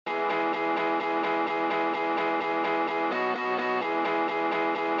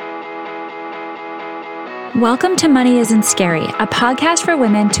Welcome to Money Isn't Scary, a podcast for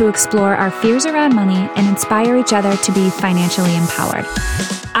women to explore our fears around money and inspire each other to be financially empowered.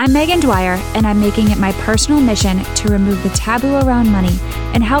 I'm Megan Dwyer, and I'm making it my personal mission to remove the taboo around money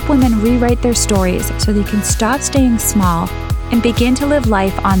and help women rewrite their stories so they can stop staying small and begin to live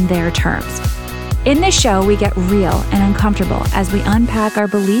life on their terms. In this show, we get real and uncomfortable as we unpack our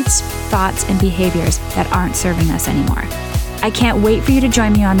beliefs, thoughts, and behaviors that aren't serving us anymore. I can't wait for you to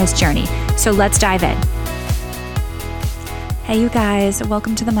join me on this journey, so let's dive in. Hey, you guys,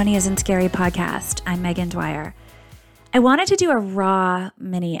 welcome to the Money Isn't Scary podcast. I'm Megan Dwyer. I wanted to do a raw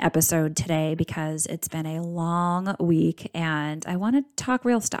mini episode today because it's been a long week and I want to talk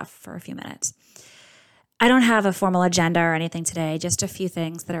real stuff for a few minutes. I don't have a formal agenda or anything today, just a few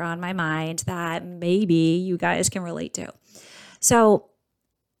things that are on my mind that maybe you guys can relate to. So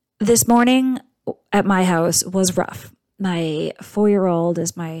this morning at my house was rough. My 4-year-old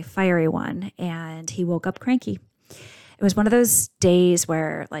is my fiery one and he woke up cranky. It was one of those days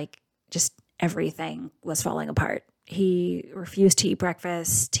where just everything was falling apart. He refused to eat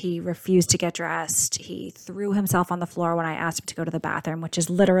breakfast. He refused to get dressed. He threw himself on the floor when I asked him to go to the bathroom, which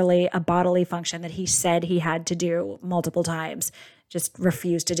is literally a bodily function that he said he had to do multiple times, just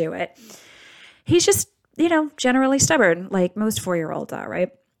refused to do it. He's just, generally stubborn, like most 4-year-olds are,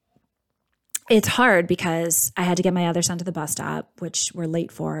 right? It's hard because I had to get my other son to the bus stop, which we're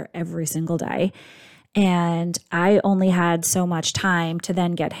late for every single day. And I only had so much time to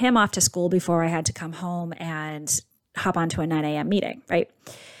then get him off to school before I had to come home and hop onto a 9 a.m. meeting, right?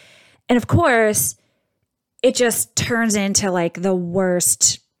 And of course, it just turns into the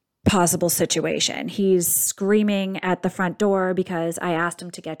worst possible situation. He's screaming at the front door because I asked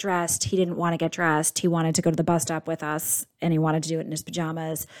him to get dressed. He didn't want to get dressed. He wanted to go to the bus stop with us and he wanted to do it in his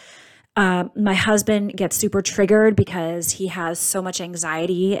pajamas. My husband gets super triggered because he has so much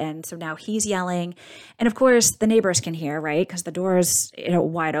anxiety. And so now he's yelling. And of course, the neighbors can hear, right? Because the door's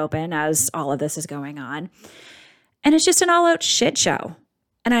wide open as all of this is going on. And it's just an all-out shit show.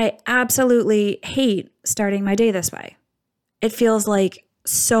 And I absolutely hate starting my day this way. It feels like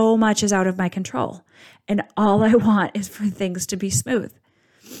so much is out of my control. And all I want is for things to be smooth.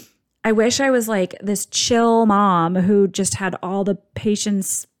 I wish I was this chill mom who just had all the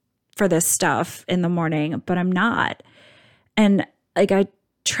patience for this stuff in the morning, but I'm not. And I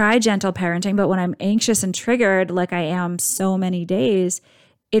try gentle parenting, but when I'm anxious and triggered like I am so many days,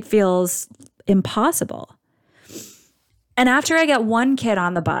 it feels impossible. And after I get one kid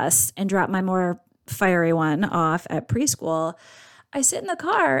on the bus and drop my more fiery one off at preschool, I sit in the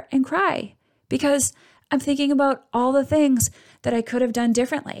car and cry because I'm thinking about all the things that I could have done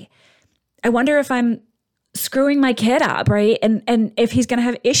differently. I wonder if I'm screwing my kid up, right? And if he's going to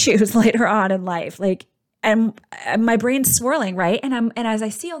have issues later on in life, and my brain's swirling, right? And as I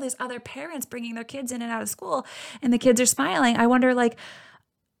see all these other parents bringing their kids in and out of school and the kids are smiling, I wonder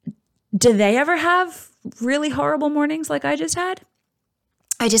do they ever have really horrible mornings like I just had?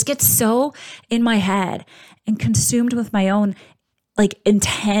 I just get so in my head and consumed with my own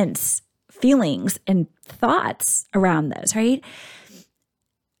intense feelings and thoughts around this, right?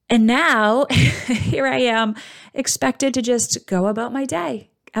 And now here I am expected to just go about my day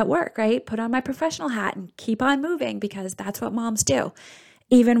at work, right? Put on my professional hat and keep on moving because that's what moms do,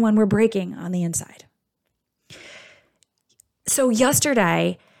 even when we're breaking on the inside. So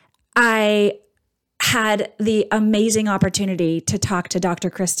yesterday, I had the amazing opportunity to talk to Dr.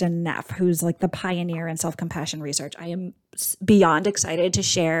 Kristin Neff, who's the pioneer in self-compassion research. I am beyond excited to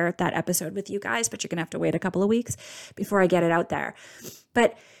share that episode with you guys, but you're going to have to wait a couple of weeks before I get it out there.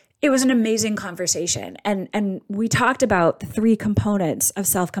 But it was an amazing conversation. And we talked about the 3 components of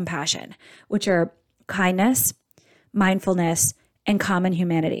self-compassion, which are kindness, mindfulness, and common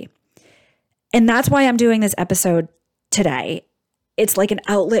humanity. And that's why I'm doing this episode today. It's like an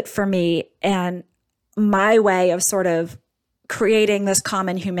outlet for me and my way of sort of creating this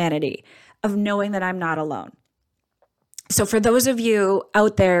common humanity of knowing that I'm not alone. So for those of you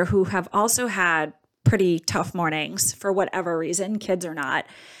out there who have also had pretty tough mornings for whatever reason, kids or not,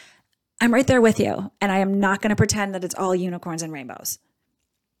 I'm right there with you, and I am not going to pretend that it's all unicorns and rainbows.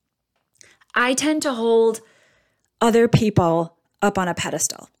 I tend to hold other people up on a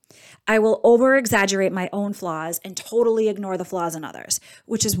pedestal. I will over-exaggerate my own flaws and totally ignore the flaws in others,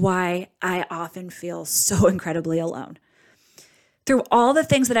 which is why I often feel so incredibly alone. Through all the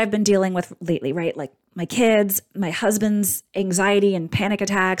things that I've been dealing with lately, right? Like my kids, my husband's anxiety and panic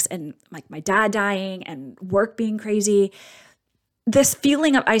attacks, and my dad dying and work being crazy, this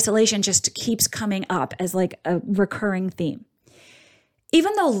feeling of isolation just keeps coming up as a recurring theme.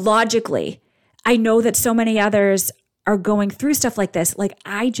 Even though logically, I know that so many others are going through stuff like this,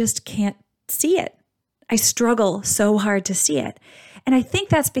 I just can't see it. I struggle so hard to see it. And I think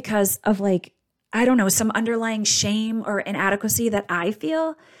that's because of like, I don't know, some underlying shame or inadequacy that I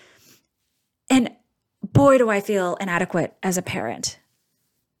feel. And boy, do I feel inadequate as a parent.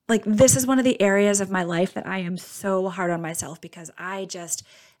 Like this is one of the areas of my life that I am so hard on myself because I just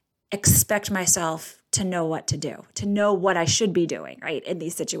expect myself to know what to do, to know what I should be doing, right, in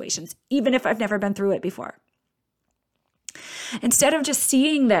these situations, even if I've never been through it before. Instead of just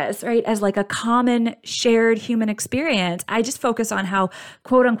seeing this, right, as like a common shared human experience, I just focus on how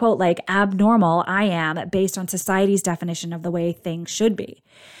quote unquote like abnormal I am based on society's definition of the way things should be.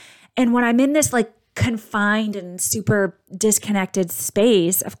 And when I'm in this like confined and super disconnected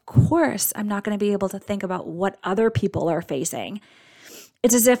space, of course, I'm not going to be able to think about what other people are facing.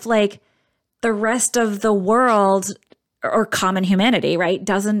 It's as if like the rest of the world or common humanity, right,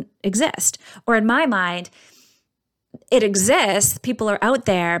 doesn't exist. Or in my mind, it exists, people are out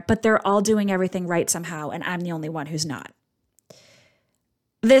there, but they're all doing everything right somehow, and I'm the only one who's not.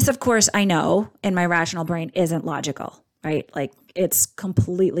 This, of course, I know in my rational brain isn't logical, right? Like it's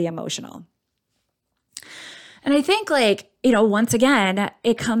completely emotional. And I think like, once again,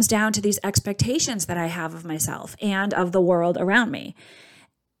 it comes down to these expectations that I have of myself and of the world around me.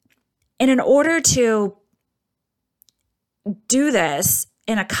 And in order to do this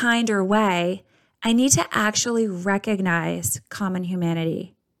in a kinder way, I need to actually recognize common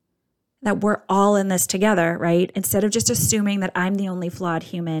humanity, that we're all in this together, right? Instead of just assuming that I'm the only flawed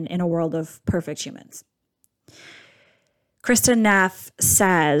human in a world of perfect humans. Kristin Neff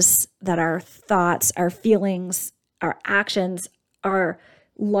says that our thoughts, our feelings, our actions are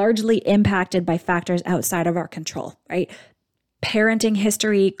largely impacted by factors outside of our control, right? Parenting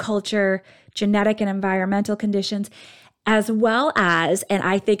history, culture, genetic and environmental conditions, as well as, and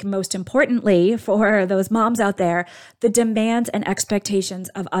I think most importantly for those moms out there, the demands and expectations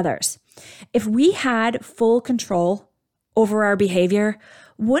of others. If we had full control over our behavior,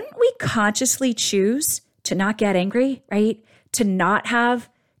 wouldn't we consciously choose to not get angry, right? To not have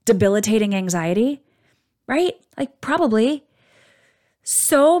debilitating anxiety, right? Like probably.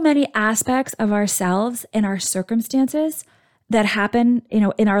 So many aspects of ourselves and our circumstances that happen,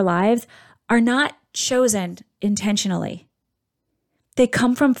 in our lives are not chosen intentionally. They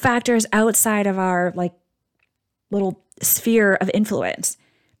come from factors outside of our like little sphere of influence.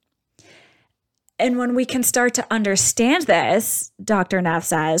 And when we can start to understand this, Dr. Neff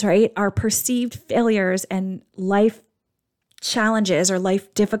says, right, our perceived failures and life challenges or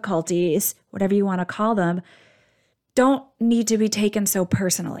life difficulties, whatever you want to call them, don't need to be taken so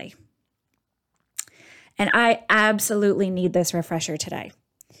personally. And I absolutely need this refresher today,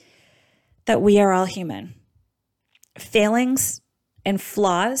 that we are all human. Failings and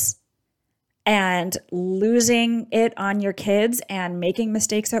flaws and losing it on your kids and making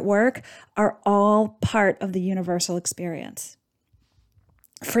mistakes at work are all part of the universal experience.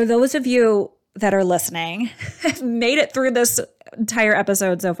 For those of you that are listening, made it through this entire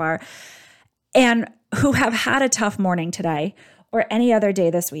episode so far, and who have had a tough morning today or any other day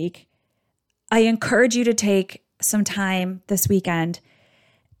this week, I encourage you to take some time this weekend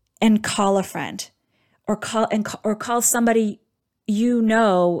and call a friend or call somebody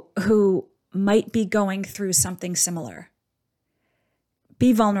who might be going through something similar.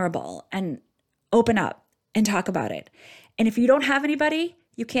 Be vulnerable and open up and talk about it. And if you don't have anybody,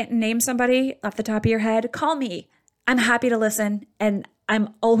 you can't name somebody off the top of your head, call me. I'm happy to listen, and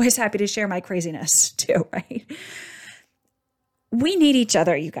I'm always happy to share my craziness too, right? We need each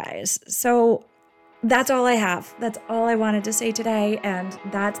other, you guys. So that's all I have. That's all I wanted to say today, and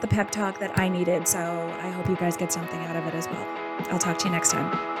that's the pep talk that I needed. So I hope you guys get something out of it as well. I'll talk to you next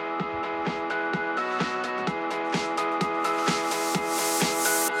time.